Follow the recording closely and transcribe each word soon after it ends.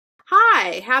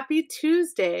Hi, happy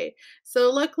Tuesday.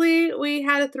 So, luckily, we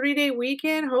had a 3-day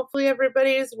weekend. Hopefully,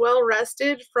 everybody is well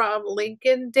rested from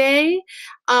Lincoln Day.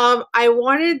 I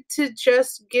wanted to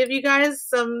just give you guys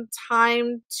some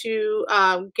time to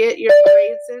get your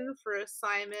grades in for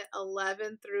assignment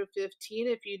 11 through 15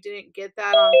 if you didn't get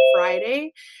that on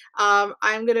Friday.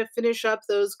 I'm going to finish up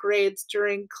those grades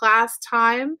during class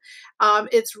time.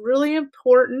 It's really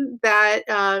important that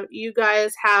you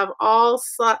guys have all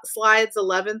slides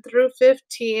 11 through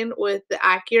 15 with the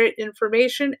accurate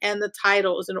information and the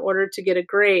titles in order to get a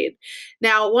grade.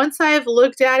 Now, once I've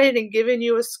looked at it and given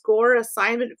you a score,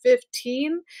 assignment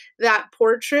 15, that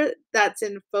portrait that's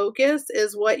in focus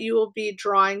is what you will be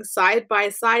drawing side by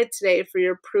side today for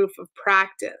your proof of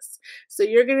practice. So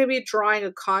you're going to be drawing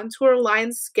a contour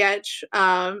line sketch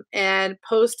and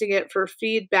posting it for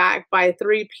feedback by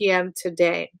 3 p.m.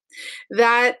 today.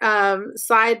 That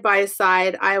side by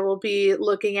side, I will be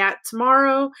looking at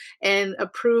tomorrow and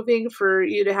approving for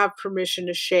you to have permission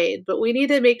to shade. But we need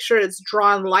to make sure it's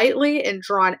drawn lightly and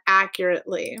drawn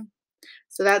accurately.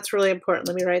 So that's really important.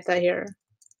 Let me write that here.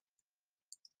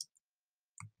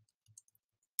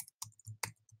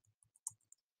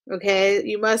 Okay,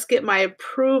 you must get my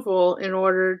approval in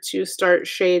order to start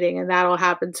shading, and that'll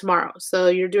happen tomorrow. So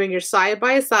you're doing your side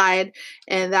by side,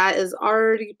 and that is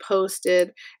already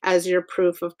posted as your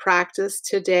proof of practice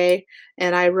today.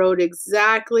 And I wrote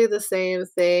exactly the same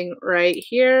thing right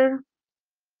here.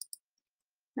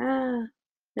 And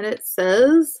it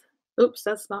says, oops,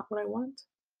 that's not what I want.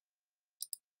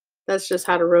 That's just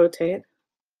how to rotate.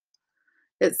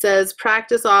 It says,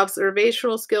 practice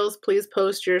observational skills. Please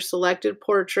post your selected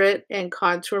portrait and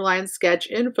contour line sketch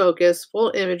in focus,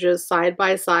 full images side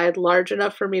by side, large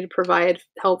enough for me to provide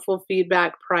helpful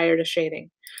feedback prior to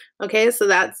shading. Okay, so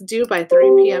that's due by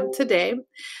 3 p.m. today.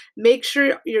 Make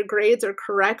sure your grades are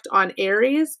correct on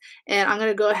Aries, and I'm going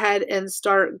to go ahead and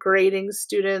start grading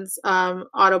students'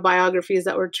 autobiographies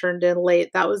that were turned in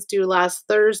late. That was due last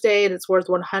Thursday, and it's worth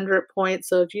 100 points.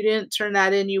 So if you didn't turn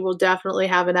that in, you will definitely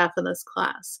have an F in this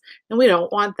class, and we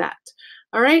don't want that.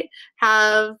 All right.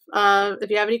 If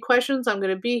you have any questions, I'm going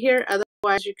to be here.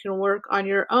 Otherwise, you can work on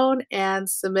your own and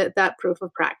submit that proof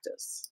of practice.